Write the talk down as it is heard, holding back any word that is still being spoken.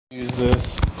Use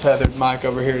this tethered mic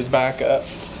over here as backup.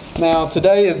 Now,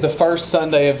 today is the first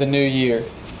Sunday of the new year.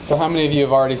 So how many of you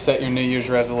have already set your New Year's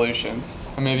resolutions?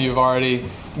 How many of you have already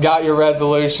got your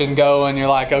resolution going? You're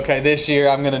like, okay, this year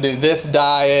I'm going to do this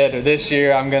diet, or this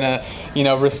year I'm going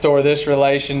to, restore this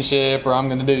relationship, or I'm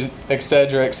going to do et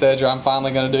cetera, et cetera. I'm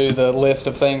finally going to do the list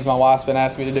of things my wife's been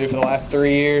asking me to do for the last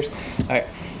 3 years.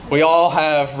 We all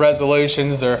have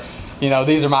resolutions, or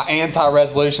these are my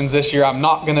anti-resolutions this year. I'm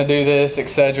not going to do this, et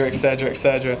cetera, et cetera, et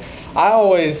cetera.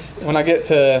 When I get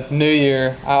to New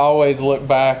Year, I always look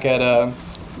back at a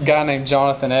guy named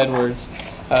Jonathan Edwards,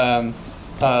 the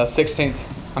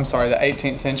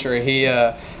 18th century. He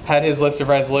had his list of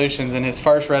resolutions, and his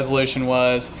first resolution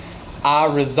was, I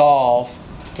resolve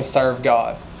to serve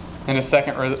God. And his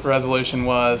second resolution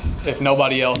was, if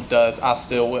nobody else does, I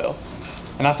still will.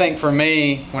 And I think for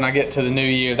me, when I get to the new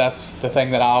year, that's the thing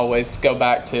that I always go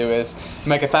back to is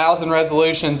make 1,000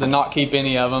 resolutions and not keep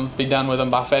any of them, be done with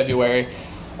them by February.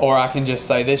 Or I can just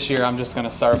say, this year I'm just going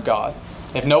to serve God.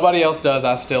 If nobody else does,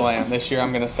 I still am. This year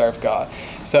I'm going to serve God.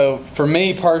 So for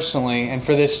me personally, and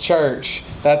for this church,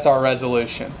 that's our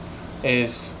resolution,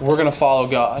 is we're going to follow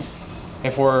God.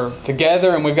 If we're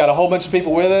together and we've got a whole bunch of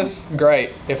people with us,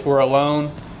 great. If we're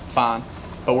alone, fine.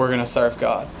 But we're going to serve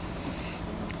God.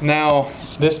 Now,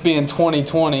 this being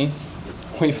 2020,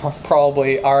 we've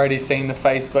probably already seen the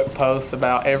Facebook posts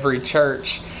about every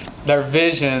church. Their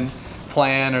vision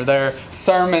plan or their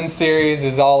sermon series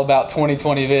is all about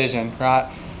 2020 vision, right?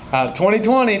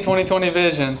 2020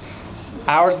 vision.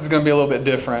 Ours is going to be a little bit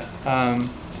different.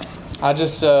 I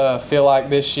just feel like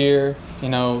this year,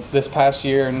 this past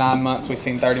year, in 9 months, we've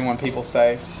seen 31 people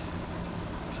saved.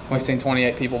 We've seen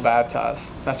 28 people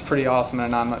baptized. That's pretty awesome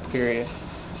in a 9-month period.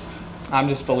 I'm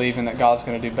just believing that God's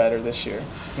going to do better this year.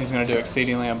 He's going to do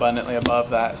exceedingly abundantly above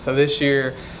that. So this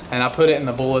year, and I put it in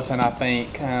the bulletin, I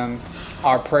think,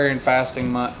 our prayer and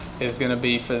fasting month is going to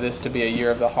be for this to be a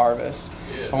year of the harvest.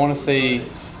 I want to see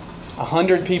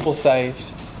 100 people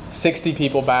saved, 60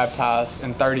 people baptized,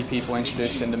 and 30 people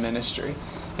introduced into ministry.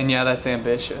 And yeah, that's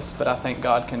ambitious, but I think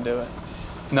God can do it.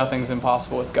 Nothing's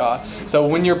impossible with God. So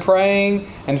when you're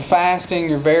praying and fasting,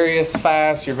 your various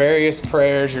fasts, your various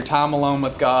prayers, your time alone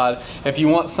with God, if you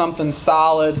want something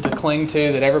solid to cling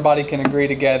to that everybody can agree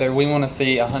together, we want to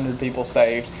see 100 people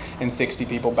saved and 60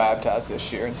 people baptized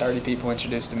this year and 30 people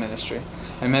introduced to ministry.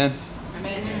 Amen?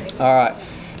 Amen. All right.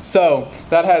 So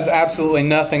that has absolutely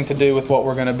nothing to do with what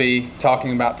we're going to be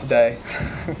talking about today.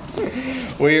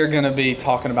 We are going to be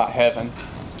talking about heaven.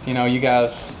 You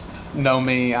guys know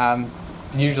me. I'm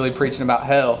usually preaching about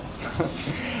hell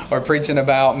or preaching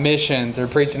about missions or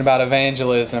preaching about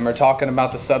evangelism or talking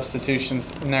about the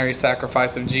substitutionary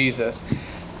sacrifice of Jesus.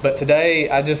 But today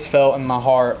I just felt in my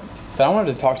heart that I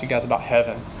wanted to talk to you guys about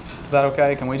heaven. Is that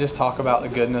okay? Can we just talk about the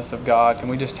goodness of God? Can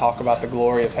we just talk about the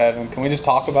glory of heaven? Can we just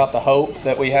talk about the hope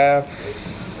that we have?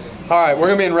 All right, we're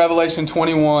going to be in Revelation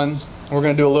 21. We're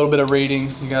going to do a little bit of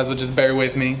reading. You guys will just bear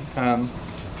with me.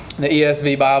 The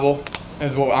ESV Bible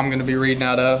is what I'm going to be reading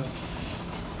out of.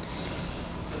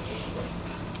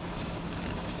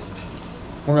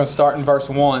 We're going to start in verse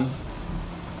 1.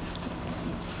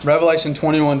 Revelation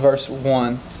 21, verse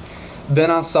 1.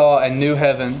 Then I saw a new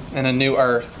heaven and a new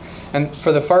earth. And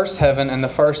for the first heaven and the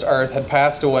first earth had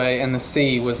passed away, and the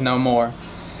sea was no more.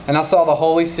 And I saw the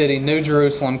holy city, New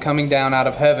Jerusalem, coming down out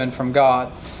of heaven from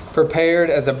God,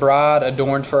 prepared as a bride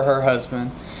adorned for her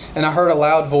husband. And I heard a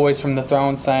loud voice from the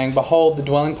throne saying, Behold, the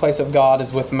dwelling place of God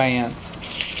is with man.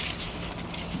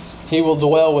 He will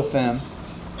dwell with them.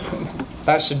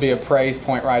 That should be a praise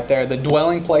point right there. The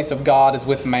dwelling place of God is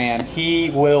with man. He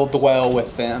will dwell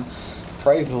with them.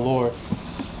 Praise the Lord.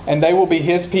 And they will be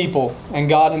His people, and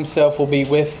God Himself will be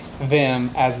with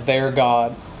them as their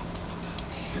God.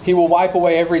 He will wipe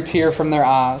away every tear from their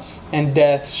eyes, and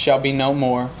death shall be no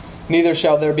more. Neither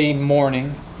shall there be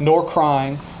mourning, nor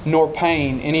crying, nor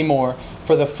pain any more,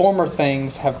 for the former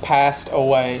things have passed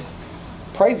away.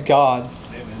 Praise God.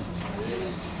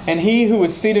 And He who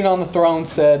was seated on the throne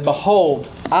said,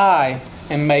 Behold, I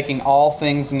am making all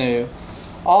things new.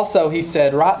 Also He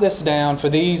said, Write this down, for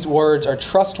these words are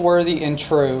trustworthy and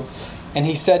true. And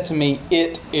He said to me,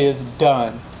 It is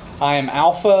done. I am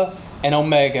Alpha and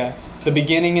Omega, the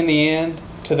beginning and the end.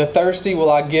 To the thirsty will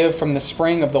I give from the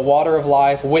spring of the water of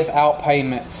life without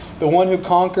payment. The one who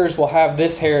conquers will have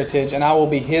this heritage, and I will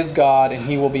be his God, and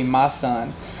he will be my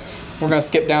son. We're going to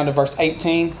skip down to verse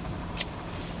 18.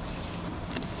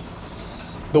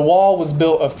 The wall was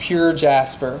built of pure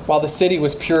jasper, while the city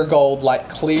was pure gold like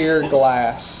clear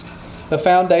glass. The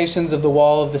foundations of the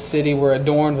wall of the city were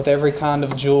adorned with every kind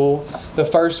of jewel. The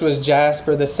first was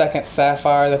jasper, the second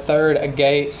sapphire, the third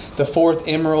agate, the fourth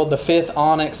emerald, the fifth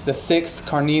onyx, the sixth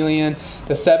carnelian,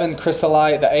 the seventh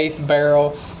chrysolite, the eighth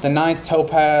beryl, the ninth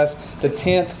topaz, the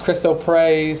 10th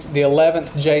chrysoprase, the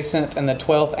 11th jacinth, and the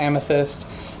 12th amethyst.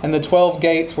 And the 12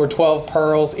 gates were 12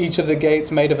 pearls, each of the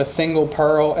gates made of a single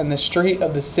pearl, and the street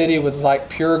of the city was like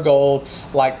pure gold,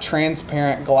 like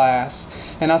transparent glass.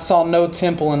 And I saw no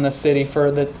temple in the city,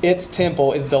 for its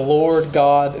temple is the Lord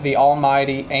God, the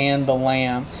Almighty, and the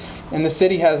Lamb. And the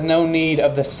city has no need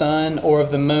of the sun or of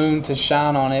the moon to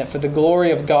shine on it, for the glory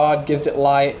of God gives it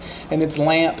light, and its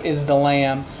lamp is the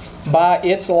Lamb. By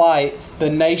its light the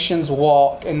nations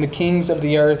walk, and the kings of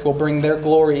the earth will bring their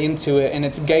glory into it, and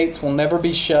its gates will never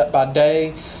be shut by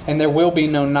day, and there will be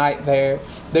no night there.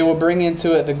 They will bring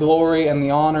into it the glory and the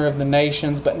honor of the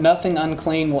nations, but nothing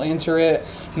unclean will enter it,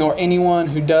 nor anyone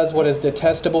who does what is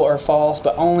detestable or false,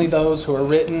 but only those who are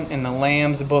written in the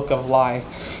Lamb's book of life.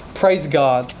 Praise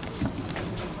God.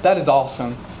 That is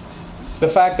awesome. The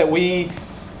fact that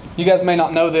you guys may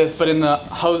not know this, but in the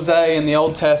Hosea in the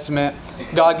Old Testament,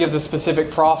 God gives a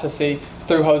specific prophecy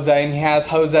through Hosea, and He has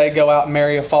Hosea go out and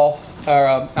marry a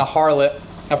harlot,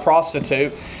 a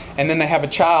prostitute, and then they have a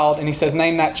child, and He says,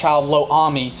 name that child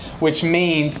Lo-Ami, which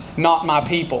means not my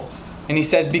people. And He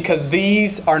says, because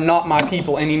these are not my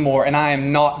people anymore, and I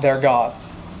am not their God.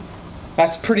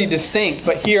 That's pretty distinct.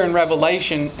 But here in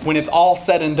Revelation, when it's all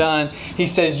said and done, He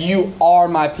says, you are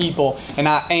my people and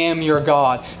I am your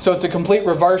God. So it's a complete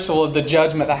reversal of the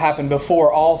judgment that happened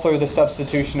before, all through the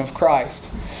substitution of Christ.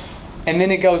 And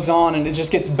then it goes on and it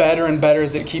just gets better and better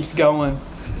as it keeps going.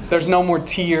 There's no more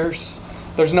tears.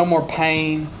 There's no more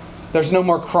pain. There's no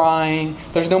more crying.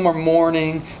 There's no more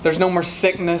mourning. There's no more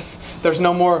sickness. There's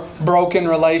no more broken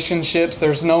relationships.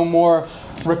 There's no more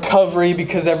recovery,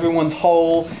 because everyone's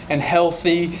whole and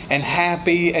healthy and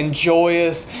happy and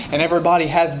joyous, and everybody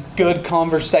has good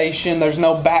conversation. There's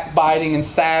no backbiting and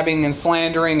stabbing and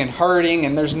slandering and hurting,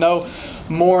 and there's no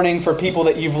mourning for people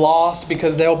that you've lost,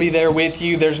 because they'll be there with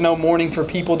you. There's no mourning for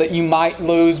people that you might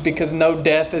lose, because no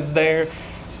death is there.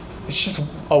 It's just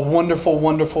a wonderful,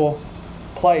 wonderful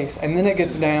place. And then it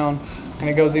gets down and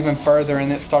it goes even further,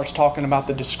 and it starts talking about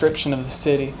the description of the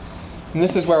city. And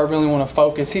this is where I really want to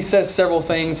focus. He says several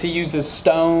things. He uses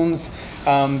stones,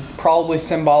 probably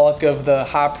symbolic of the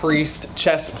high priest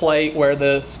chest plate, where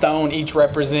the stone each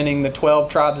representing the 12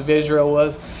 tribes of Israel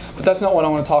was. But that's not what I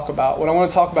want to talk about. What I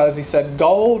want to talk about is he said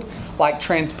gold like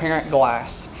transparent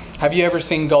glass. Have you ever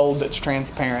seen gold that's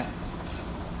transparent?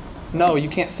 No, you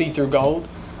can't see through gold.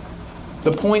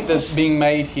 The point that's being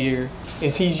made here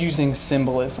is he's using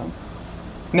symbolism.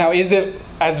 Now, is it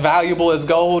as valuable as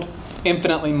gold?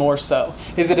 Infinitely more so.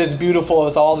 Is it as beautiful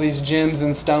as all these gems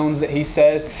and stones that he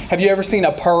says? Have you ever seen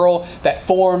a pearl that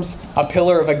forms a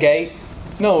pillar of a gate?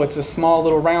 No, it's a small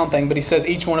little round thing, but he says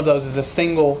each one of those is a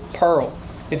single pearl.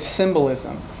 It's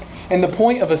symbolism. And the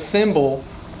point of a symbol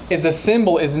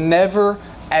is never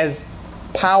as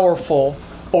powerful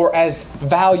or as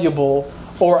valuable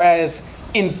or as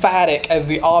emphatic as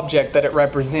the object that it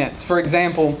represents. For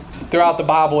example, throughout the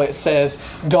Bible it says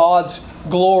God's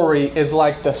glory is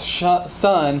like the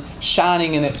sun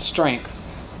shining in its strength.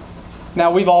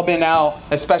 Now, we've all been out,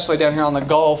 especially down here on the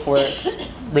Gulf where it's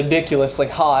ridiculously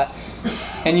hot,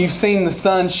 and you've seen the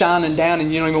sun shining down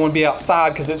and you don't even want to be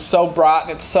outside because it's so bright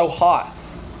and it's so hot.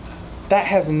 That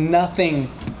has nothing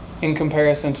in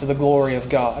comparison to the glory of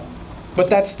God. But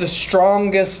that's the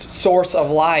strongest source of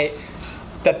light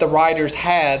that the writers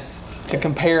had to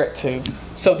compare it to.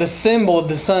 So the symbol of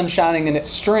the sun shining in its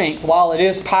strength, while it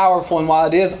is powerful and while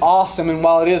it is awesome and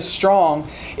while it is strong,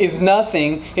 is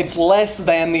nothing. It's less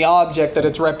than the object that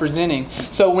it's representing.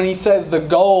 So when he says the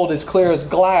gold is clear as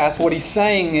glass, what he's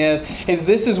saying is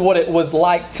this is what it was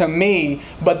like to me,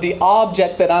 but the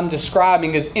object that I'm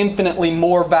describing is infinitely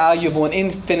more valuable and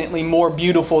infinitely more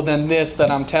beautiful than this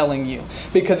that I'm telling you,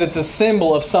 because it's a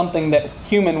symbol of something that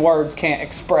human words can't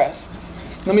express.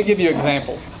 Let me give you an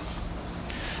example.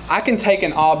 I can take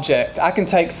an object, I can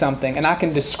take something, and I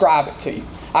can describe it to you.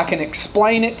 I can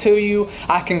explain it to you.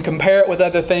 I can compare it with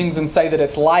other things and say that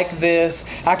it's like this.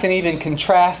 I can even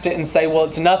contrast it and say, well,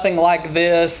 it's nothing like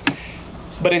this.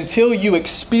 But until you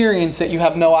experience it, you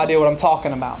have no idea what I'm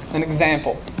talking about. An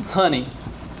example, honey.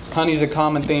 Honey is a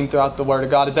common theme throughout the Word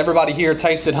of God. Has everybody here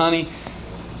tasted honey?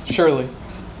 Surely.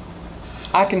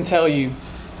 I can tell you,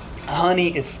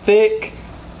 honey is thick,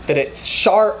 that it's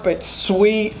sharp, it's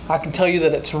sweet. I can tell you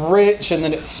that it's rich and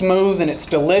that it's smooth and it's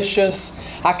delicious.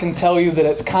 I can tell you that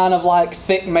it's kind of like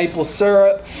thick maple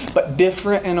syrup, but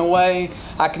different in a way.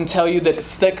 I can tell you that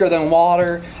it's thicker than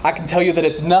water. I can tell you that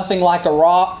it's nothing like a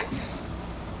rock.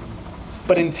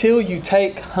 But until you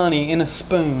take honey in a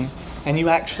spoon and you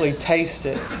actually taste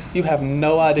it, you have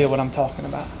no idea what I'm talking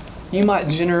about. You might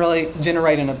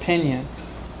generate an opinion,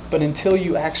 but until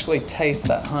you actually taste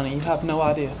that honey, you have no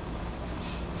idea.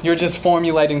 You're just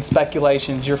formulating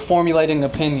speculations. You're formulating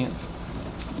opinions.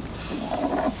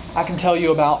 I can tell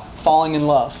you about falling in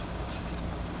love.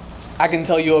 I can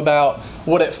tell you about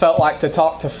what it felt like to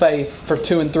talk to Faith for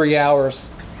 2 and 3 hours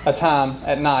a time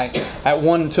at night, at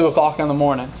 1 and 2 o'clock in the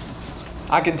morning.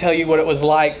 I can tell you what it was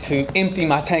like to empty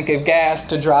my tank of gas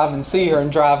to drive and see her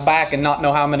and drive back and not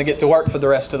know how I'm going to get to work for the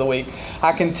rest of the week.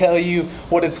 I can tell you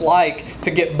what it's like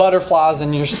to get butterflies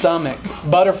in your stomach.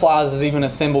 Butterflies is even a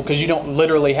symbol because you don't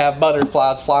literally have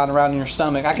butterflies flying around in your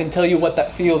stomach. I can tell you what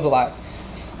that feels like.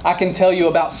 I can tell you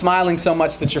about smiling so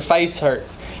much that your face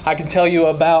hurts. I can tell you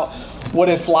about what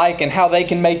it's like and how they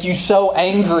can make you so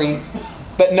angry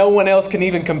that no one else can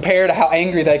even compare to how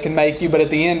angry they can make you, but at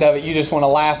the end of it, you just want to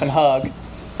laugh and hug.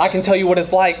 I can tell you what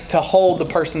it's like to hold the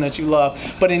person that you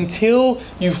love. But until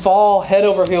you fall head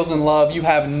over heels in love, you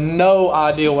have no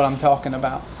idea what I'm talking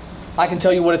about. I can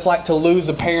tell you what it's like to lose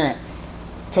a parent,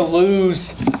 to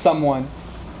lose someone.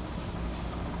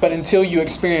 But until you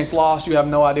experience loss, you have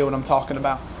no idea what I'm talking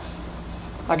about.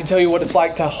 I can tell you what it's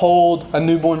like to hold a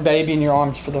newborn baby in your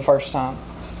arms for the first time.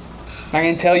 I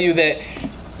can tell you that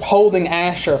holding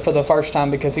Asher for the first time,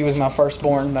 because he was my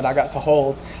firstborn that I got to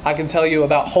hold, I can tell you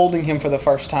about holding him for the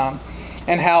first time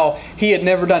and how he had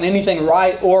never done anything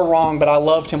right or wrong, but I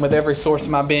loved him with every source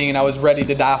of my being and I was ready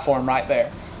to die for him right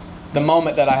there, the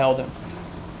moment that I held him.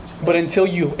 But until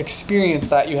you experience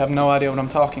that, you have no idea what I'm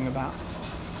talking about.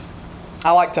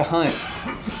 I like to hunt,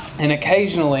 and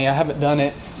occasionally, I haven't done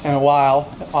it in a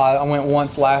while, I went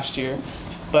once last year,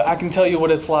 but I can tell you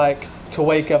what it's like to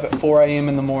wake up at 4 a.m.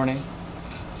 in the morning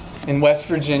in West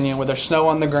Virginia where there's snow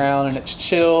on the ground and it's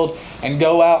chilled, and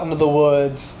go out into the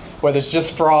woods where there's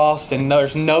just frost and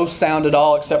there's no sound at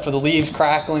all except for the leaves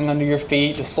crackling under your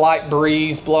feet, the slight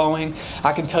breeze blowing.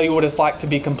 I can tell you what it's like to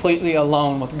be completely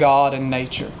alone with God and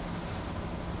nature.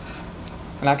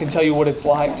 And I can tell you what it's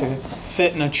like to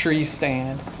sit in a tree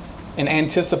stand in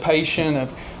anticipation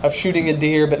of shooting a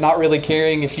deer, but not really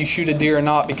caring if you shoot a deer or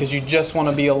not because you just want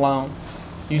to be alone.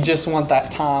 You just want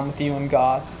that time with you and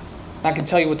God. I can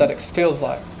tell you what that feels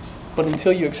like. But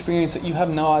until you experience it, you have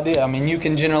no idea. I mean, you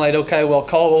can generate, okay, well,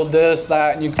 cold, this,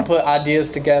 that, and you can put ideas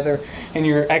together in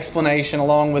your explanation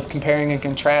along with comparing and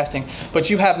contrasting. But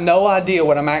you have no idea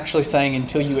what I'm actually saying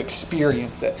until you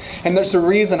experience it. And there's a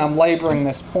reason I'm laboring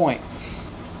this point.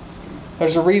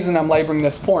 There's a reason I'm laboring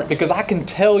this point, because I can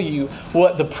tell you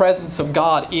what the presence of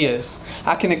God is.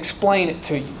 I can explain it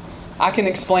to you. I can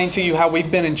explain to you how we've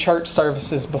been in church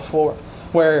services before,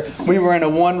 where we were in a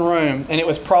one room and it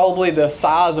was probably the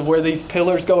size of where these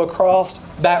pillars go across,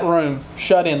 that room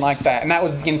shut in like that. And that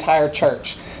was the entire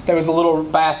church. There was a little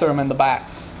bathroom in the back.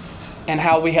 And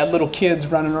how we had little kids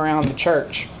running around the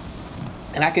church.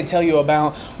 And I can tell you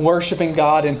about worshiping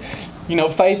God, and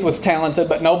Faith was talented,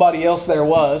 but nobody else there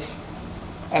was.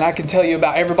 And I can tell you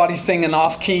about everybody singing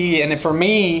off key. And for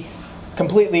me,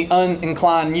 completely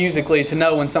uninclined musically, to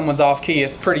know when someone's off key,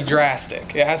 it's pretty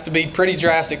drastic. It has to be pretty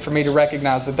drastic for me to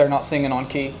recognize that they're not singing on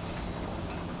key.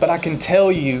 But I can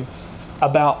tell you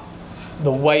about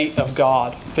the weight of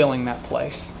God filling that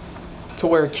place, to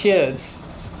where kids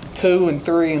 2 and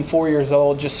 3 and 4 years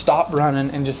old just stop running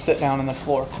and just sit down on the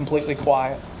floor completely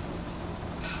quiet.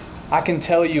 I can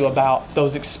tell you about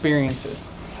those experiences.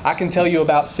 I can tell you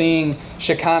about seeing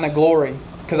Shekinah glory,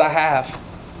 because I have.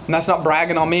 And that's not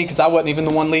bragging on me, because I wasn't even the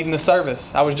one leading the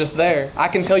service. I was just there. I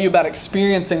can tell you about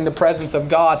experiencing the presence of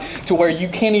God to where you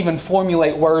can't even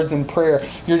formulate words in prayer.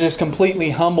 You're just completely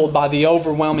humbled by the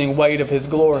overwhelming weight of His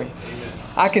glory. Amen.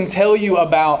 I can tell you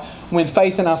about when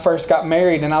Faith and I first got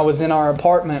married and I was in our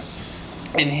apartment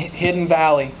in Hidden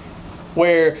Valley,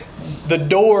 where the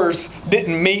doors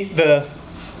didn't meet the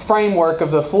framework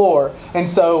of the floor, and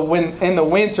so when in the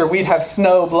winter we'd have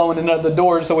snow blowing into the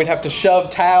doors, so we'd have to shove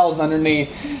towels underneath.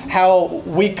 How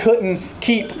we couldn't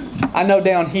keep, I know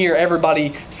down here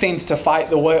everybody seems to fight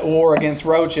the war against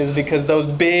roaches, because those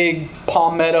big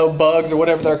palmetto bugs or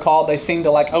whatever they're called, they seem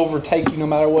to overtake you no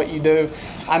matter what you do.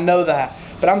 I know that,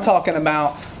 but I'm talking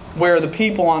about where the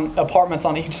people on apartments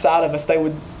on each side of us,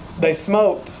 they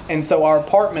smoked, and so our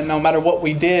apartment, no matter what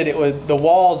we did, the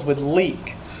walls would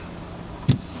leak.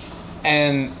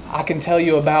 And I can tell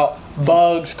you about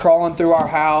bugs crawling through our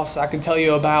house. I can tell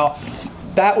you about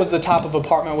That was the type of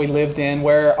apartment we lived in,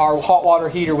 where our hot water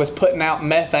heater was putting out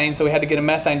methane, so we had to get a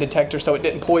methane detector so it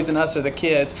didn't poison us or the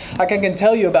kids. Like, I can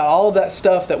tell you about all of that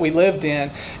stuff that we lived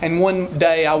in. And one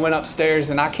day I went upstairs,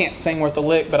 and I can't sing worth a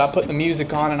lick, but I put the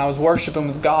music on and I was worshiping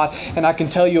with God. And I can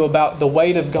tell you about the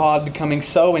weight of God becoming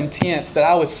so intense that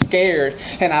I was scared,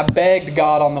 and I begged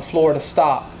God on the floor to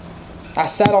stop. I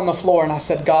sat on the floor and I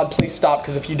said, God, please stop,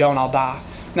 because if you don't, I'll die.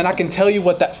 And I can tell you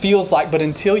what that feels like, but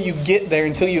until you get there,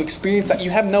 until you experience that,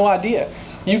 you have no idea.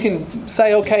 You can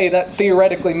say, okay, that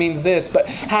theoretically means this, but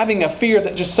having a fear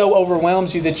that just so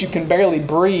overwhelms you that you can barely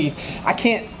breathe, I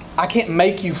can't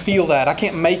make you feel that. I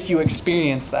can't make you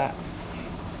experience that.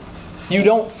 You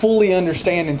don't fully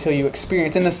understand until you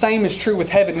experience. And the same is true with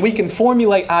heaven. We can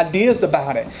formulate ideas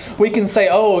about it. We can say,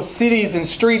 oh, cities and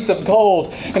streets of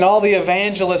gold, and all the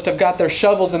evangelists have got their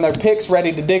shovels and their picks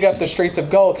ready to dig up the streets of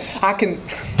gold. I can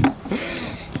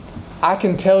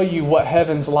tell you what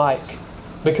heaven's like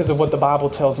because of what the Bible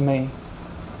tells me.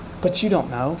 But you don't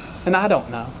know, and I don't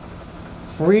know.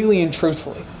 Really and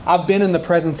truthfully, I've been in the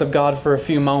presence of God for a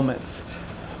few moments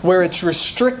where it's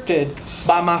restricted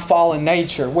by my fallen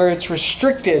nature, where it's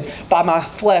restricted by my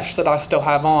flesh that I still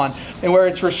have on, and where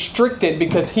it's restricted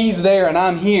because He's there and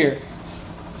I'm here.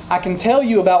 I can tell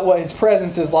you about what His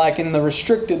presence is like in the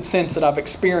restricted sense that I've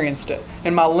experienced it,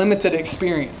 in my limited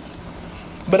experience.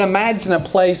 But imagine a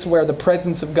place where the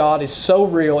presence of God is so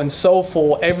real and so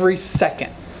full every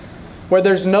second, where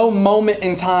there's no moment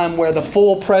in time where the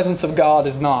full presence of God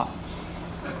is not,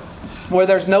 where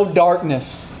there's no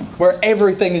darkness, where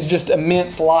everything is just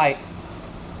immense light,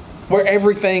 where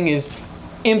everything is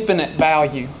infinite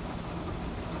value,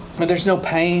 where there's no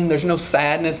pain, there's no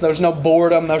sadness, there's no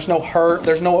boredom, there's no hurt,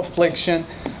 there's no affliction.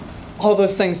 All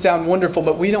those things sound wonderful,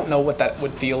 but we don't know what that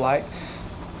would feel like.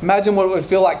 Imagine what it would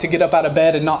feel like to get up out of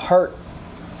bed and not hurt.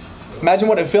 Imagine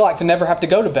what it would feel like to never have to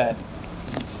go to bed.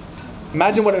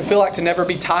 Imagine what it would feel like to never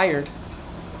be tired.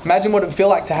 Imagine what it would feel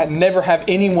like to never have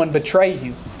anyone betray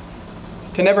you.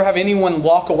 To never have anyone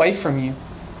walk away from you.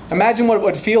 Imagine what it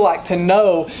would feel like to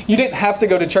know you didn't have to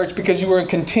go to church because you were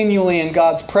continually in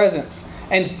God's presence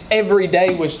and every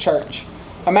day was church.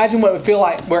 Imagine what it would feel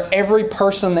like where every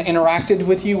person that interacted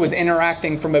with you was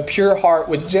interacting from a pure heart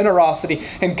with generosity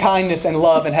and kindness and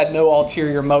love and had no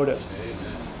ulterior motives.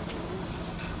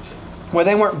 Where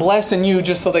they weren't blessing you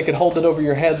just so they could hold it over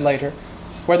your head later.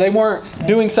 Where they weren't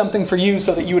doing something for you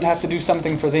so that you would have to do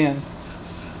something for them.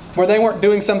 Where they weren't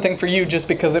doing something for you just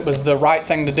because it was the right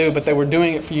thing to do, but they were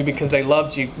doing it for you because they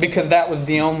loved you. Because that was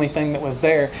the only thing that was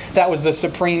there. That was the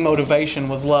supreme motivation,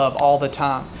 was love all the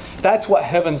time. That's what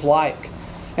heaven's like.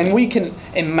 And we can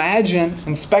imagine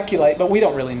and speculate, but we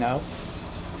don't really know.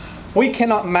 We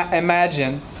cannot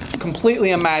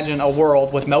completely imagine a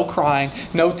world with no crying,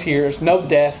 no tears, no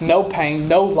death, no pain,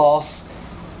 no loss,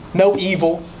 no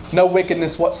evil, no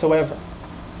wickedness whatsoever.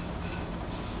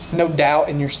 No doubt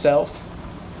in yourself.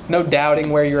 No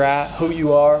doubting where you're at, who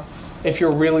you are, if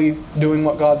you're really doing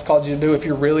what God's called you to do, if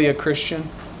you're really a Christian.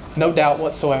 No doubt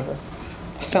whatsoever.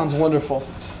 It sounds wonderful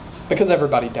because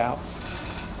everybody doubts.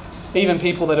 Even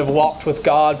people that have walked with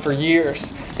God for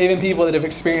years, even people that have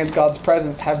experienced God's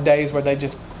presence have days where they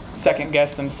just second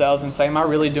guess themselves and say, am I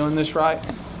really doing this right?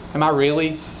 Am I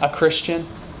really a Christian?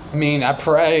 I mean, I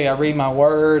pray, I read my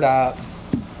word, I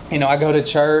go to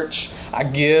church, I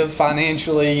give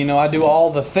financially, I do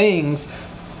all the things.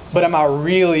 But am I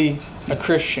really a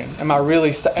Christian? Am I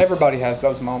really... Everybody has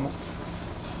those moments.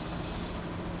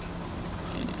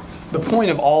 The point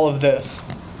of all of this,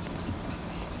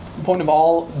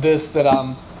 that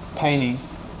I'm painting,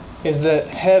 is that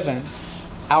heaven,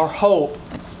 our hope,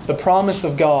 the promise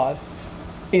of God,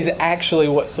 is actually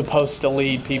what's supposed to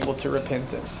lead people to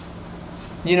repentance.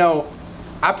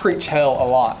 I preach hell a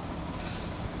lot.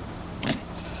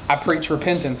 I preach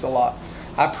repentance a lot.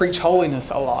 I preach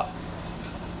holiness a lot.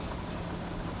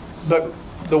 But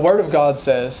the Word of God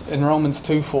says in Romans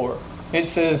 2:4, it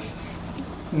says,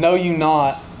 know you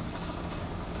not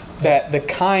that the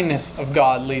kindness of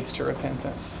God leads to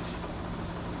repentance.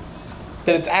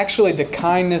 That it's actually the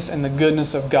kindness and the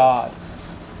goodness of God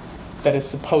that is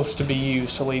supposed to be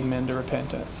used to lead men to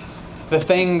repentance. The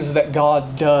things that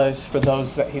God does for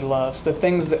those that He loves. The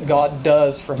things that God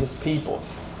does for His people.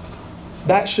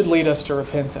 That should lead us to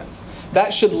repentance.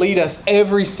 That should lead us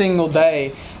every single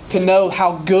day to know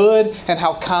how good and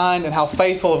how kind and how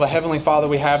faithful of a Heavenly Father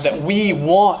we have, that we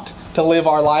want to live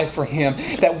our life for Him,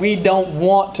 that we don't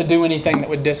want to do anything that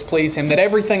would displease Him, that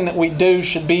everything that we do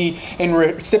should be in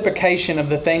reciprocation of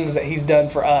the things that He's done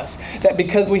for us. That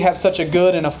because we have such a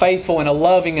good and a faithful and a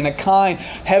loving and a kind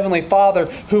Heavenly Father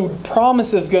who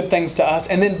promises good things to us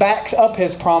and then backs up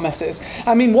His promises.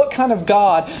 I mean, what kind of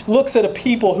God looks at a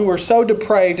people who are so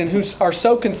depraved and who are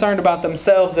so concerned about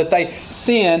themselves that they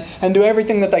sin and do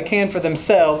everything that they can for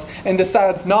themselves and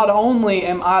decides, not only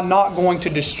am I not going to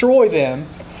destroy them,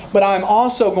 but I'm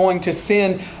also going to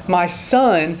send my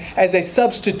Son as a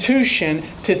substitution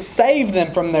to save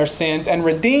them from their sins and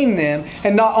redeem them.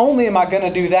 And not only am I going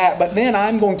to do that, but then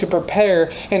I'm going to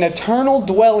prepare an eternal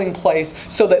dwelling place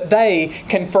so that they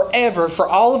can forever, for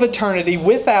all of eternity,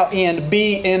 without end,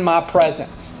 be in my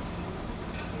presence.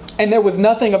 And there was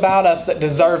nothing about us that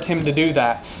deserved Him to do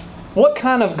that. What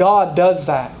kind of God does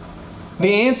that?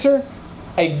 The answer?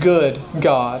 A good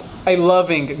God, a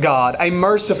loving God, a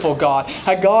merciful God,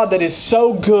 a God that is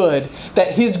so good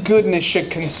that His goodness should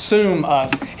consume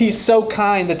us. He's so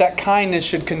kind that that kindness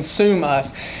should consume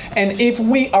us. And if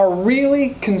we are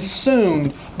really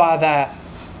consumed by that,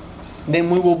 then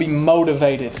we will be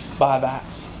motivated by that.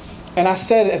 And I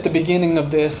said at the beginning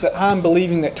of this that I'm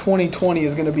believing that 2020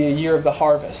 is going to be a year of the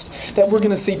harvest, that we're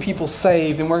going to see people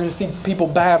saved and we're going to see people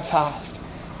baptized.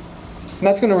 And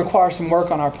that's going to require some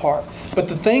work on our part. But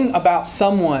the thing about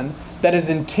someone that is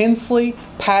intensely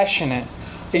passionate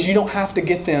is you don't have to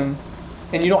get them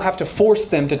and you don't have to force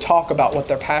them to talk about what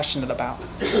they're passionate about.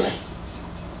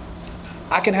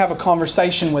 I can have a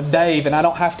conversation with Dave and I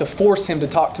don't have to force him to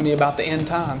talk to me about the end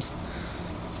times.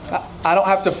 I don't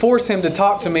have to force him to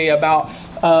talk to me about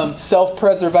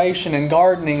self-preservation and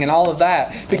gardening and all of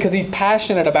that because he's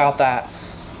passionate about that.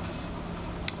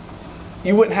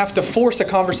 You wouldn't have to force a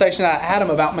conversation out of Adam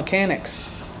about mechanics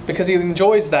because he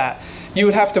enjoys that. You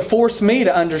would have to force me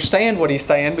to understand what he's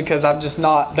saying because I'm just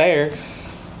not there.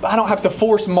 I don't have to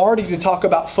force Marty to talk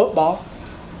about football.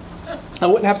 I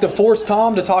wouldn't have to force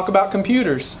Tom to talk about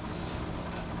computers.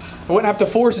 I wouldn't have to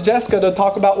force Jessica to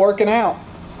talk about working out.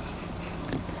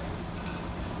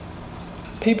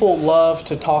 People love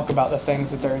to talk about the things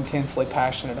that they're intensely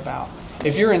passionate about.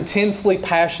 If you're intensely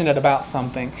passionate about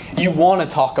something, you want to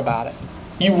talk about it.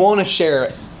 You want to share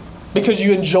it because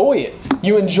you enjoy it.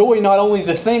 You enjoy not only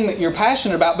the thing that you're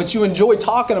passionate about, but you enjoy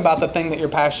talking about the thing that you're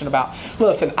passionate about.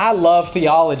 Listen, I love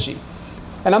theology.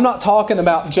 And I'm not talking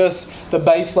about just the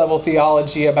base level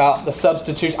theology about the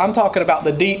substitution. I'm talking about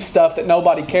the deep stuff that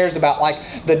nobody cares about, like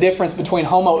the difference between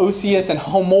homoousios and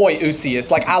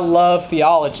homoiousios. Like, I love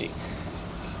theology.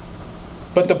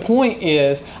 But the point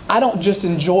is, I don't just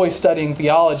enjoy studying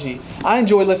theology. I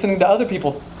enjoy listening to other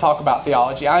people talk about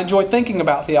theology. I enjoy thinking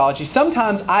about theology.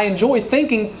 Sometimes I enjoy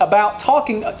thinking about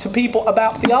talking to people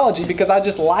about theology because I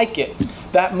just like it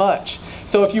that much.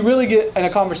 So if you really get in a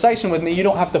conversation with me, you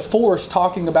don't have to force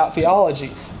talking about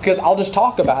theology because I'll just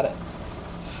talk about it.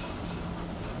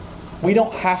 We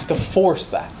don't have to force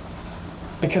that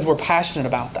because we're passionate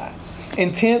about that.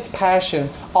 Intense passion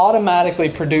automatically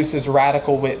produces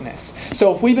radical witness.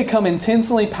 So if we become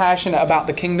intensely passionate about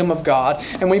the kingdom of God,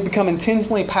 and we become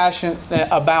intensely passionate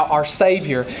about our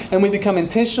Savior, and we become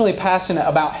intentionally passionate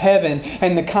about heaven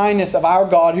and the kindness of our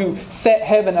God who set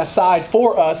heaven aside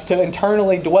for us to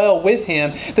eternally dwell with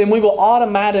Him, then we will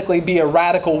automatically be a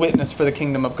radical witness for the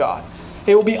kingdom of God.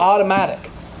 It will be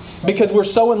automatic. Because we're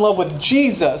so in love with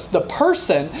Jesus, the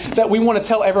person, that we want to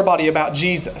tell everybody about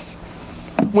Jesus.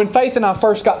 When Faith and I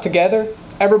first got together,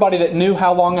 everybody that knew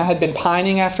how long I had been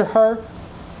pining after her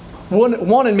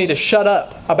wanted me to shut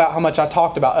up about how much I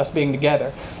talked about us being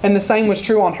together. And the same was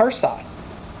true on her side.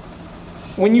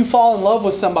 When you fall in love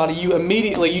with somebody,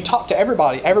 you talk to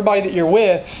everybody that you're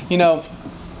with. You know,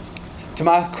 to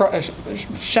my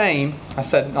shame,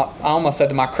 I almost said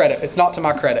to my credit. It's not to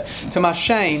my credit. To my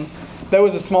shame, there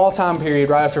was a small time period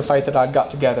right after Faith and I got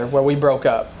together where we broke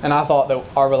up. And I thought that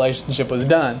our relationship was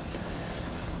done.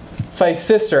 Faith's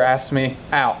sister asked me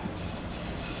out.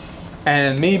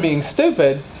 And me being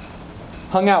stupid,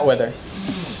 hung out with her.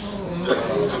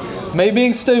 Me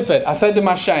being stupid, I said to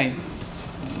my shame,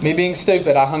 me being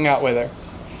stupid, I hung out with her.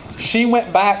 She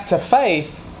went back to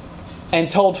Faith and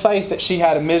told Faith that she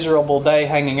had a miserable day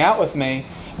hanging out with me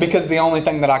because the only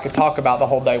thing that I could talk about the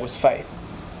whole day was Faith.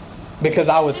 Because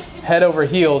I was head over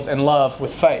heels in love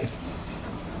with Faith.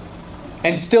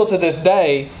 And still to this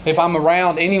day, if I'm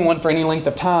around anyone for any length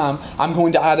of time, I'm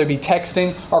going to either be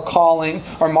texting or calling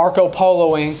or Marco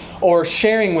Poloing or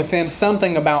sharing with them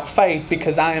something about faith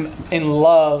because I am in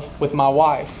love with my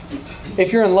wife.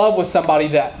 If you're in love with somebody,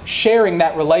 that sharing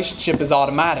that relationship is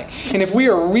automatic. And if we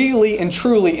are really and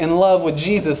truly in love with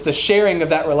Jesus, the sharing of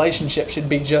that relationship should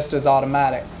be just as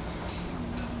automatic.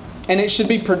 And it should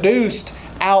be produced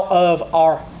out of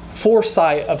our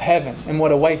foresight of heaven and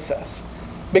what awaits us.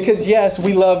 Because yes,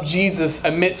 we love Jesus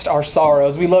amidst our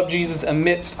sorrows. We love Jesus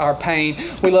amidst our pain.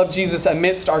 We love Jesus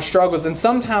amidst our struggles. And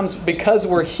sometimes because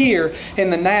we're here in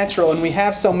the natural and we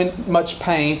have so much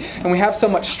pain and we have so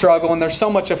much struggle and there's so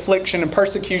much affliction and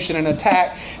persecution and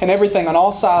attack and everything on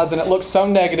all sides, and it looks so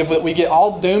negative that we get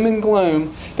all doom and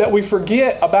gloom, that we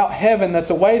forget about heaven that's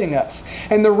awaiting us.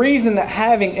 And the reason that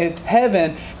having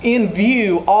heaven in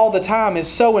view all the time is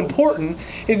so important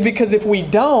is because if we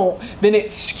don't, then it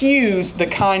skews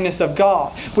the kindness of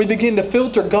God. We begin to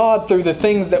filter God through the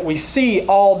things that we see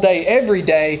all day, every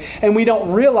day, and we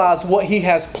don't realize what He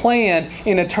has planned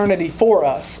in eternity for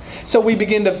us. So we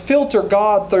begin to filter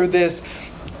God through this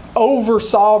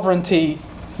over-sovereignty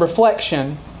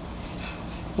reflection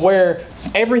where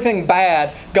everything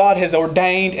bad God has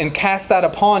ordained and cast that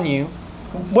upon you.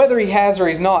 Whether He has or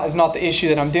He's not is not the issue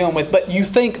that I'm dealing with. But you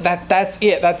think that that's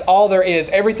it. That's all there is.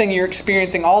 Everything you're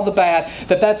experiencing, all the bad,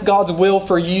 that's God's will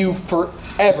for you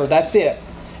forever. That's it.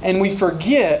 And we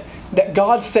forget that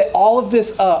God set all of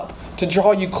this up to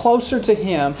draw you closer to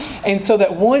Him, and so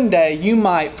that one day you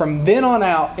might, from then on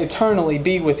out, eternally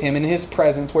be with Him in His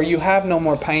presence, where you have no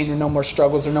more pain or no more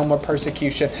struggles or no more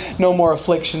persecution, no more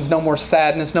afflictions, no more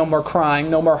sadness, no more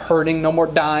crying, no more hurting, no more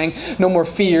dying, no more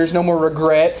fears, no more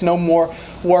regrets, no more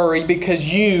worry,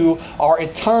 because you are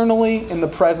eternally in the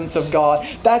presence of God.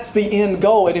 That's the end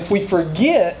goal. And if we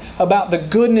forget about the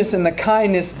goodness and the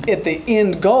kindness at the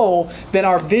end goal, then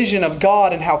our vision of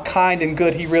God and how kind and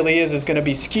good He really is going to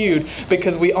be skewed,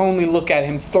 because we only look at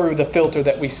Him through the filter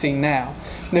that we see now.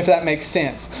 And if that makes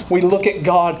sense, we look at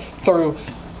God through,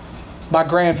 my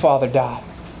grandfather died,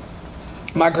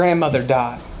 my grandmother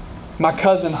died, my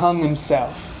cousin hung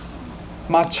himself,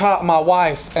 my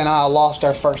wife and I lost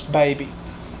our first baby.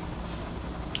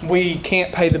 We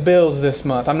can't pay the bills this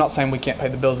month. I'm not saying we can't pay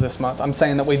the bills this month. I'm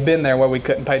saying that we've been there where we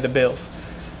couldn't pay the bills.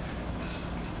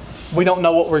 We don't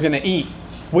know what we're going to eat.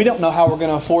 We don't know how we're going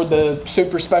to afford the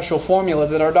super special formula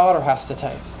that our daughter has to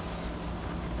take.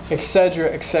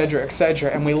 Etc., etc., etc.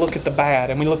 And we look at the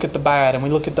bad, and we look at the bad, and we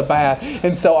look at the bad.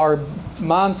 And so our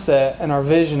mindset and our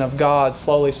vision of God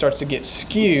slowly starts to get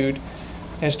skewed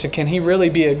as to, can He really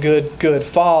be a good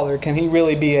Father? Can He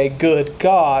really be a good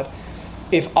God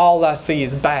if all I see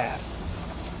is bad?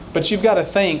 But you've got to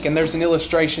think, and there's an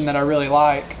illustration that I really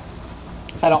like.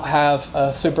 I don't have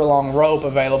a super long rope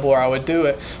available or I would do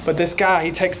it. But this guy,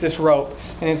 he takes this rope,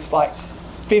 and it's like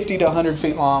 50 to 100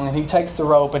 feet long, and he takes the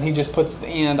rope and he just puts the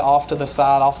end off to the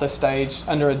side, off the stage,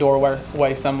 under a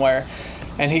doorway somewhere.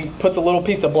 And he puts a little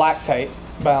piece of black tape,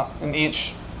 about an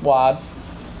inch wide,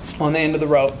 on the end of the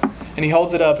rope. And he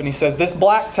holds it up and he says, this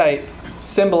black tape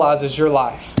symbolizes your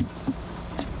life.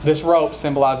 This rope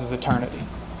symbolizes eternity.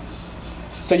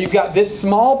 So you've got this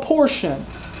small portion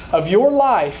of your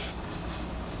life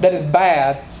that is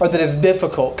bad, or that is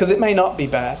difficult, because it may not be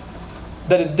bad,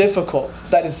 that is difficult,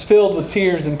 that is filled with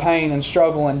tears and pain and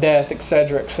struggle and death,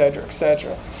 etc., etc.,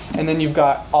 etc. And then you've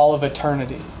got all of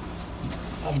eternity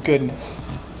of goodness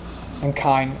and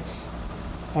kindness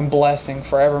and blessing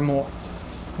forevermore.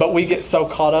 But we get so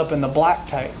caught up in the black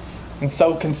tape and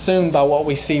so consumed by what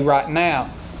we see right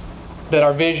now that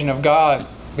our vision of God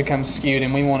becomes skewed,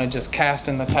 and we want to just cast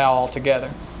in the towel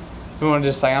altogether. We want to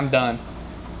just say, I'm done.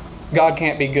 God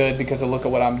can't be good because I look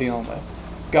at what I'm dealing with.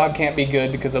 God can't be good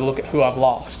because I look at who I've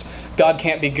lost. God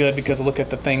can't be good because I look at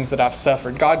the things that I've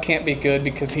suffered. God can't be good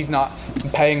because He's not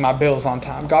paying my bills on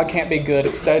time. God can't be good,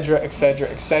 etc., etc.,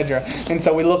 etc. And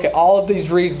so we look at all of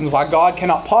these reasons why God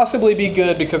cannot possibly be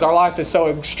good, because our life is so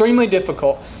extremely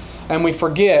difficult, and we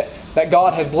forget that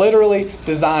God has literally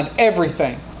designed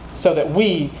everything so that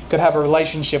we could have a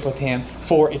relationship with Him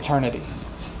for eternity.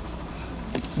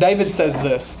 David says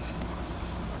this,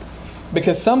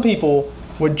 because some people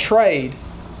would trade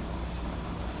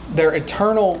their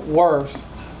eternal worth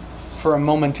for a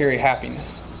momentary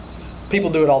happiness. People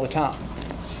do it all the time.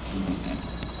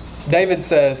 David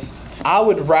says, I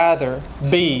would rather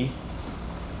be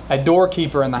a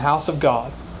doorkeeper in the house of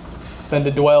God than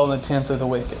to dwell in the tents of the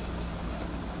wicked.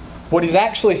 What he's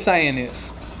actually saying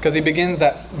is, because he begins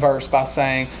that verse by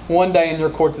saying, one day in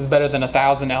your courts is better than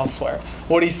 1,000 elsewhere.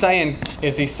 What he's saying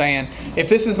is, if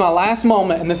this is my last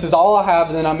moment and this is all I have,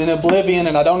 and then I'm in oblivion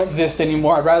and I don't exist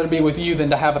anymore, I'd rather be with you than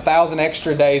to have 1,000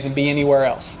 extra days and be anywhere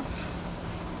else.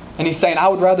 And he's saying, I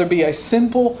would rather be a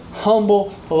simple,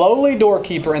 humble, lowly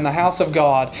doorkeeper in the house of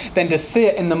God than to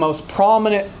sit in the most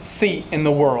prominent seat in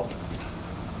the world.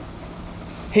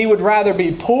 He would rather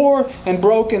be poor and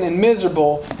broken and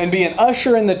miserable and be an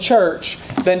usher in the church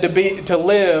than to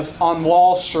live on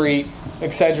Wall Street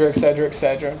etc., etc.,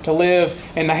 etc. To live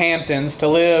in the Hamptons, to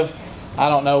live, I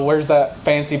don't know, where's that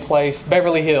fancy place?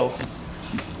 Beverly Hills.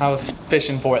 I was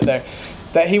fishing for it there.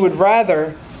 That he would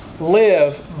rather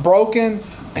live broken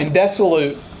and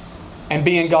desolate and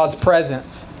be in God's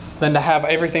presence than to have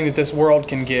everything that this world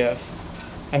can give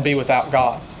and be without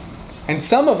God. And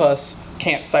some of us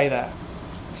can't say that.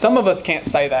 Some of us can't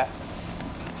say that.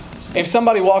 If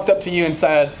somebody walked up to you and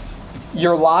said,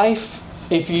 your life,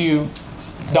 if you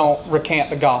don't recant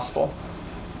the gospel.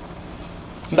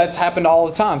 That's happened all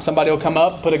the time. Somebody will come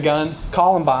up, put a gun,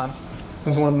 Columbine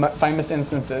was one of the famous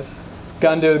instances.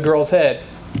 Gun to the girl's head.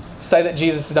 Say that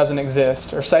Jesus doesn't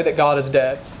exist, or say that God is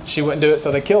dead. She wouldn't do it,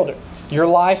 so they killed her. Your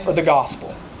life or the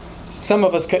gospel. Some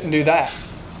of us couldn't do that.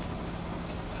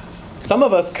 Some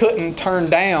of us couldn't turn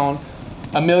down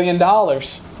 $1 million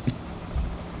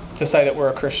to say that we're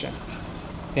a Christian.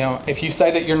 You know, if you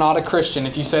say that you're not a Christian,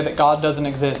 if you say that God doesn't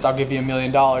exist, I'll give you $1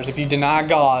 million. If you deny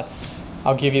God,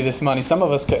 I'll give you this money. Some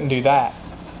of us couldn't do that.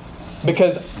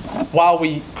 Because while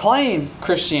we claim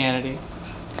Christianity,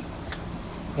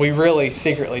 we really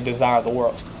secretly desire the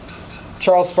world.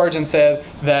 Charles Spurgeon said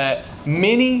that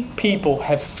many people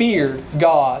have feared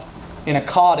God in a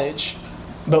cottage,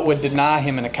 but would deny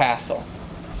Him in a castle.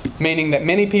 Meaning that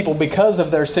many people, because of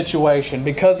their situation,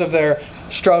 because of their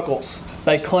struggles,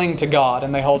 they cling to God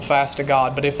and they hold fast to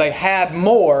God. But if they had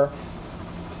more,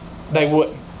 they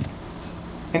wouldn't.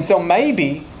 And so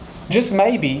maybe, just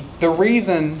maybe, the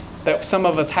reason that some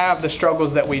of us have the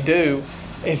struggles that we do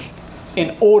is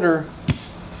in order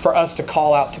for us to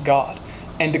call out to God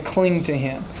and to cling to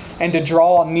Him and to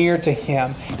draw near to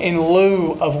Him in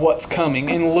lieu of what's coming,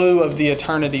 in lieu of the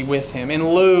eternity with Him, in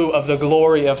lieu of the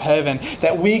glory of heaven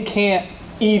that we can't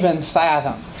even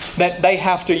fathom. That they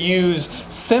have to use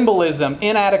symbolism,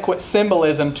 inadequate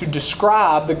symbolism, to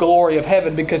describe the glory of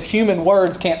heaven because human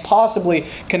words can't possibly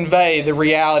convey the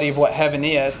reality of what heaven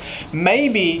is.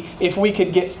 Maybe if we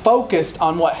could get focused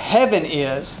on what heaven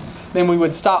is, then we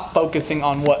would stop focusing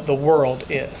on what the world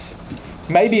is.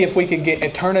 Maybe if we could get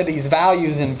eternity's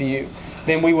values in view,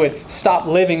 then we would stop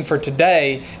living for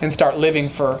today and start living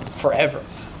for forever.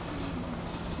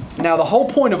 Now, the whole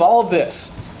point of all of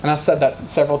this, and I've said that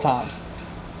several times,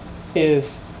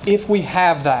 is if we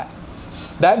have that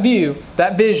view,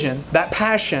 that vision, that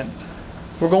passion,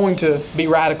 we're going to be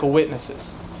radical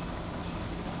witnesses.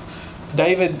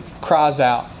 David cries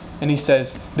out and he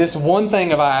says, this one thing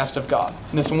have I asked of God,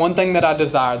 and this one thing that I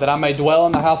desire, that I may dwell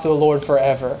in the house of the Lord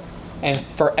forever, and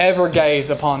forever gaze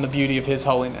upon the beauty of His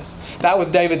holiness. That was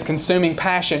David's consuming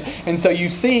passion. And so you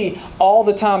see all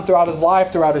the time throughout his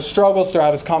life, throughout his struggles,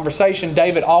 throughout his conversation,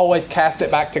 David always cast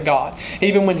it back to God.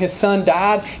 Even when his son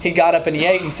died, he got up and he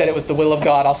ate and said it was the will of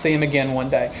God. I'll see him again one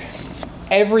day.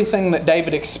 Everything that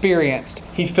David experienced,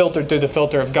 he filtered through the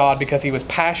filter of God because he was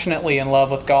passionately in love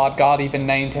with God. God even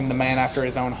named him the man after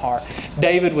His own heart.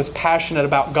 David was passionate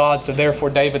about God, so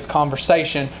therefore David's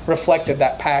conversation reflected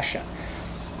that passion.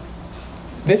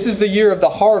 This is the year of the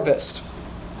harvest.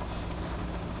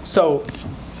 So,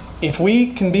 if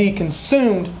we can be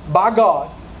consumed by God,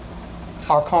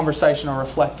 our conversation will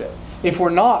reflect it. If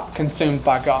we're not consumed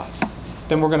by God,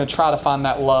 then we're going to try to find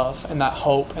that love and that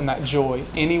hope and that joy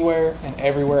anywhere and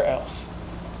everywhere else.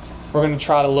 We're going to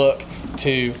try to look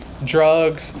to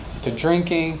drugs, to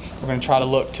drinking. We're going to try to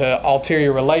look to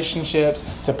ulterior relationships,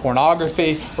 to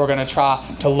pornography. We're going to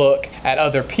try to look at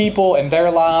other people and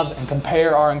their lives and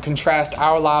compare and contrast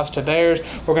our lives to theirs.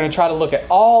 We're going to try to look at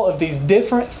all of these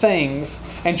different things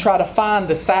and try to find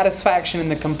the satisfaction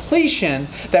and the completion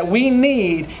that we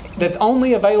need that's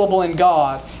only available in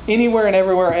God anywhere and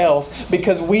everywhere else,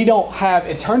 because we don't have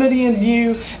eternity in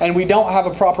view and we don't have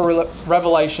a proper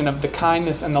revelation of the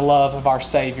kindness and the love of our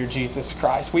Savior, Jesus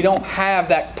Christ. We don't have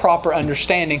that proper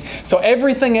understanding. So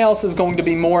everything else is going to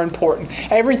be more important.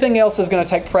 Everything else is going to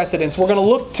take precedence. We're going to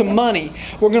look to money.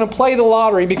 We're going to play the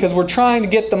lottery because we're trying to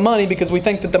get the money because we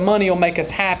think that the money will make us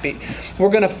happy. We're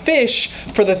going to fish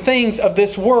for the things of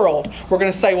this world. We're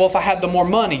going to say, well, if I had the more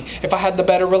money, if I had the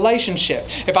better relationship,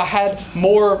 if I had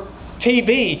more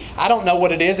TV, I don't know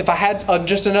what it is, if I had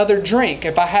just another drink,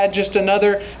 if I had just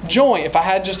another joint, if I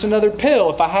had just another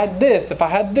pill, if I had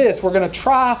this, we're going to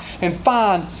try and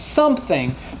find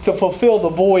something to fulfill the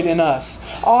void in us.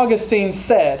 Augustine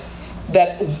said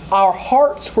that our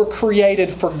hearts were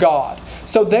created for God.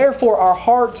 So therefore our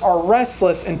hearts are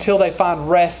restless until they find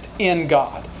rest in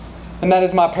God. And that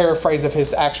is my paraphrase of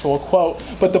his actual quote.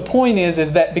 But the point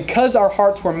is that because our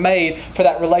hearts were made for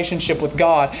that relationship with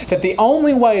God, that the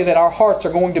only way that our hearts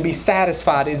are going to be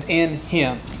satisfied is in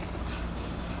Him.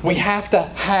 We have to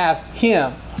have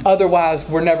Him Otherwise,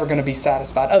 we're never going to be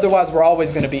satisfied. Otherwise, we're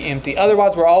always going to be empty.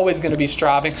 Otherwise, we're always going to be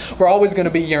striving. We're always going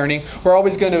to be yearning. We're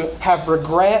always going to have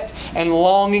regret and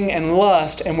longing and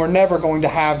lust, and we're never going to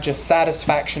have just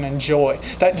satisfaction and joy.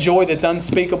 That joy that's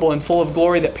unspeakable and full of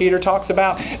glory that Peter talks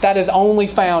about, that is only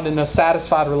found in a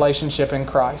satisfied relationship in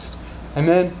Christ.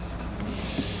 Amen?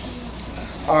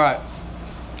 All right.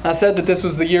 I said that this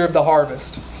was the year of the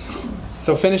harvest.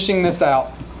 So finishing this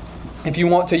out, if you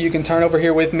want to, you can turn over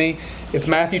here with me. It's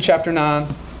Matthew chapter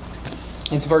 9.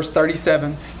 It's verse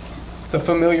 37. It's a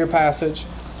familiar passage.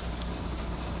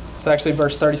 It's actually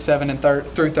verse 37 and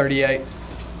through 38.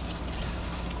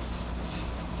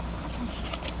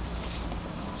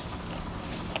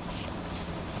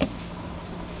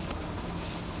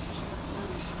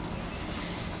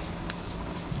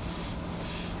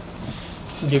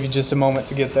 I'll give you just a moment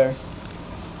to get there.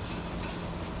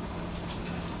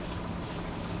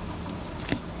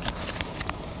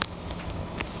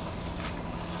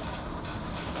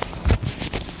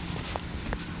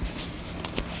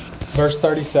 Verse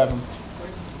 37.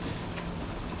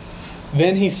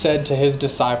 Then he said to his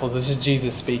disciples, this is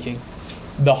Jesus speaking,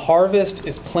 the harvest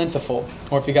is plentiful,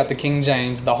 or if you got the King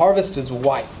James, the harvest is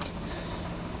white,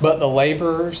 but the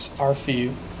laborers are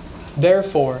few.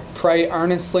 Therefore, pray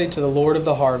earnestly to the Lord of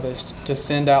the harvest to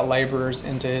send out laborers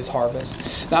into his harvest.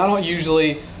 Now, I don't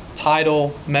usually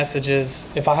title messages.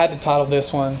 If I had to title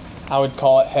this one, I would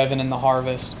call it Heaven in the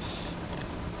Harvest.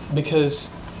 Because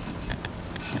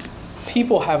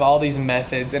people have all these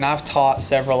methods, and I've taught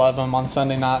several of them on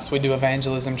Sunday nights. We do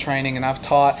evangelism training, and I've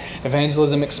taught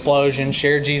Evangelism Explosion,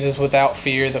 Share Jesus Without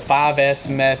Fear, the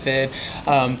 5S method.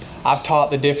 I've taught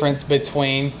the difference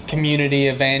between community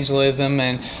evangelism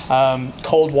and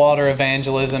cold water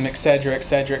evangelism, etc.,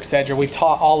 etc., etc. We've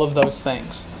taught all of those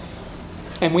things.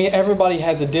 And everybody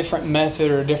has a different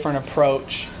method or a different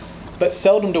approach, but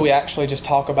seldom do we actually just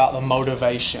talk about the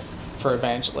motivation for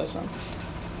evangelism.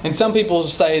 And some people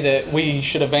say that we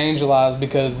should evangelize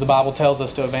because the Bible tells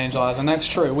us to evangelize, and that's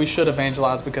true. We should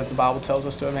evangelize because the Bible tells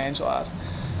us to evangelize.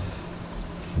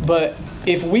 But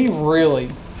if we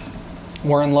really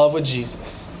were in love with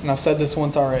Jesus, and I've said this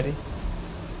once already,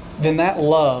 then that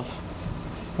love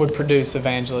would produce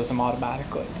evangelism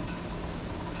automatically.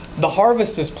 The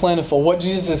harvest is plentiful. What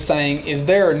Jesus is saying is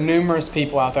there are numerous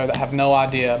people out there that have no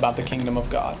idea about the kingdom of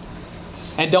God.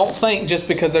 And don't think just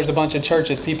because there's a bunch of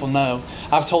churches, people know.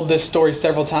 I've told this story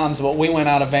several times, but we went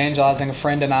out evangelizing, a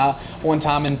friend and I, one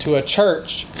time into a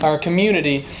church, or a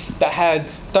community that had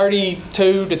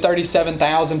 32 to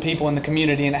 37,000 people in the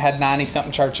community, and it had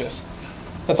 90-something churches.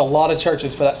 That's a lot of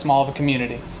churches for that small of a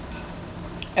community.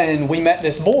 And we met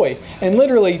this boy, and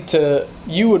literally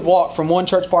you would walk from one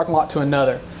church parking lot to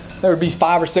another. There would be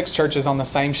 5 or 6 churches on the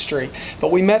same street. But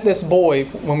we met this boy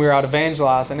when we were out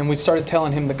evangelizing, and we started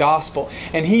telling him the gospel.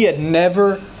 And he had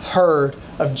never heard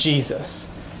of Jesus.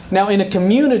 Now, in a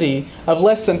community of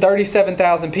less than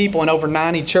 37,000 people and over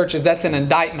 90 churches, that's an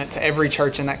indictment to every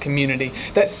church in that community.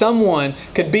 That someone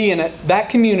could be in that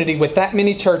community with that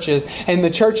many churches, and the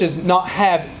churches not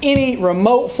have any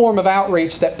remote form of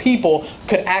outreach that people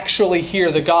could actually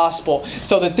hear the gospel.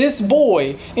 So that this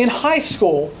boy in high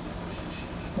school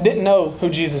didn't know who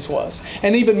Jesus was.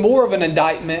 And even more of an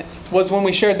indictment was when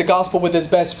we shared the gospel with his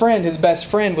best friend. His best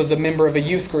friend was a member of a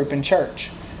youth group in church.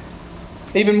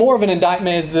 Even more of an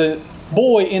indictment is the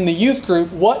boy in the youth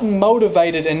group wasn't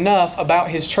motivated enough about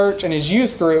his church and his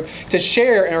youth group to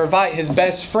share and invite his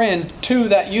best friend to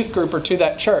that youth group or to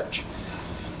that church.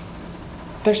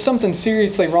 There's something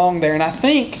seriously wrong there. And I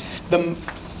think the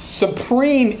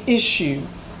supreme issue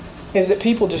is that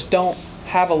people just don't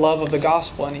have a love of the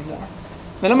gospel anymore.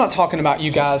 And I'm not talking about you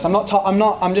guys.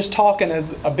 I'm just talking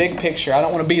as a big picture. I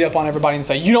don't want to beat up on everybody and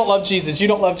say, you don't love Jesus, you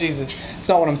don't love Jesus. It's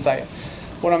not what I'm saying.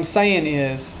 What I'm saying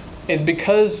is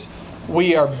because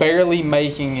we are barely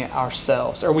making it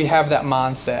ourselves, or we have that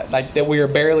mindset, like that we are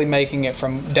barely making it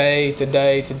from day to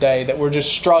day to day, that we're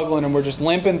just struggling and we're just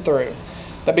limping through.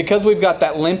 That because we've got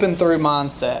that limping through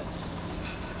mindset,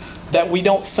 that we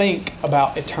don't think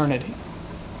about eternity.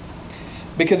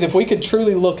 Because if we could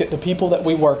truly look at the people that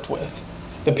we worked with,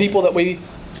 for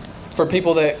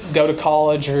people that go to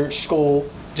college or school,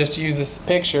 just use this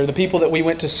picture, the people that we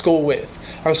went to school with,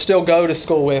 or still go to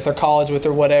school with, or college with,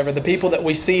 or whatever, the people that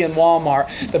we see in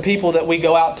Walmart, the people that we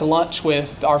go out to lunch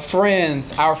with, our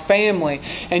friends, our family,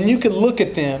 and you could look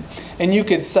at them and you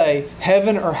could say,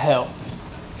 heaven or hell,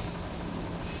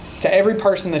 to every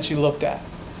person that you looked at.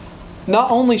 Not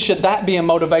only should that be a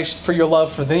motivation for your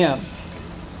love for them,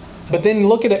 but then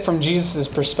look at it from Jesus'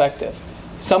 perspective.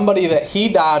 Somebody that He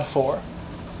died for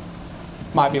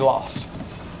might be lost.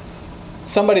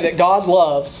 Somebody that God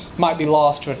loves might be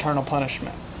lost to eternal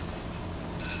punishment.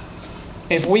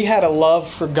 if we had a love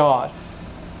for God,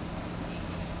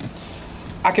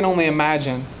 I can only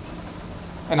imagine,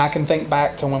 and I can think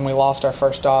back to when we lost our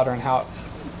first daughter and how it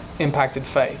impacted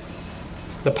Faith.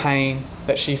 The pain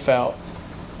that she felt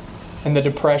and the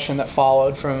depression that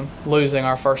followed from losing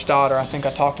our first daughter. I think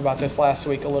I talked about this last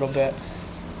week a little bit.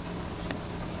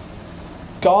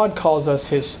 God calls us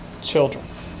His children.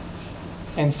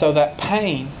 And so that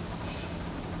pain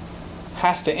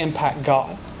has to impact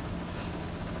God.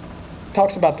 It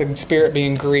talks about the Spirit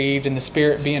being grieved and the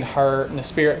Spirit being hurt and the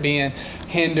Spirit being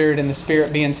hindered and the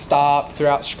Spirit being stopped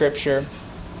throughout Scripture.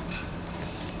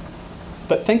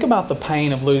 But think about the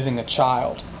pain of losing a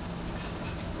child.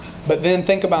 But then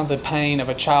think about the pain of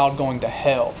a child going to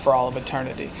hell for all of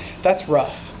eternity. That's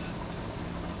rough.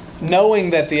 Knowing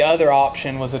that the other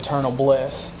option was eternal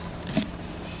bliss.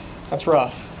 That's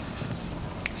rough.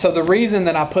 So the reason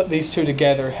that I put these two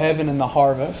together, heaven and the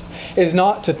harvest, is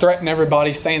not to threaten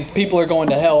everybody saying people are going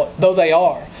to hell, though they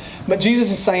are. But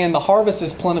Jesus is saying the harvest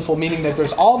is plentiful, meaning that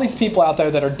there's all these people out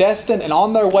there that are destined and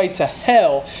on their way to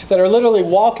hell, that are literally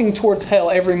walking towards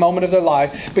hell every moment of their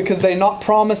life because they're not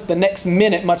promised the next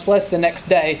minute, much less the next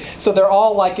day. So they're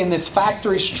all like in this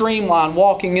factory streamline,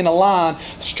 walking in a line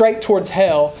straight towards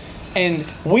hell. And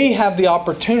we have the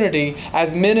opportunity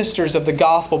as ministers of the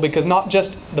gospel, because not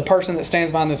just the person that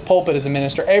stands behind this pulpit is a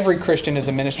minister, every Christian is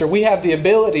a minister. We have the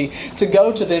ability to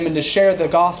go to them and to share the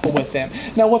gospel with them.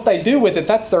 Now what they do with it,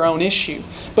 that's their own issue.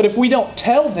 But if we don't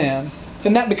tell them,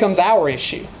 then that becomes our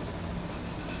issue.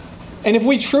 And if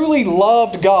we truly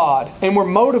loved God and were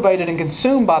motivated and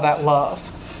consumed by that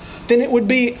love, then it would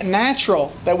be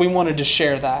natural that we wanted to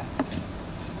share that.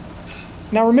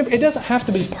 Now remember, it doesn't have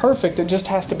to be perfect, it just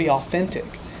has to be authentic.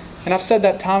 And I've said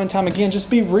that time and time again, just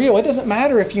be real. It doesn't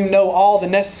matter if you know all the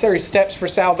necessary steps for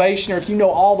salvation, or if you know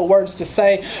all the words to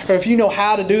say, or if you know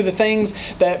how to do the things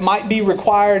that might be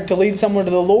required to lead someone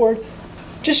to the Lord.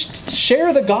 Just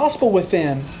share the gospel with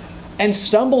them and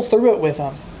stumble through it with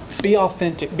them. Be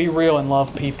authentic, be real, and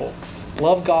love people.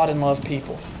 Love God and love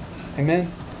people.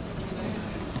 Amen?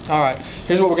 All right,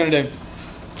 here's what we're going to do.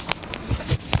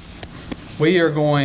 We are going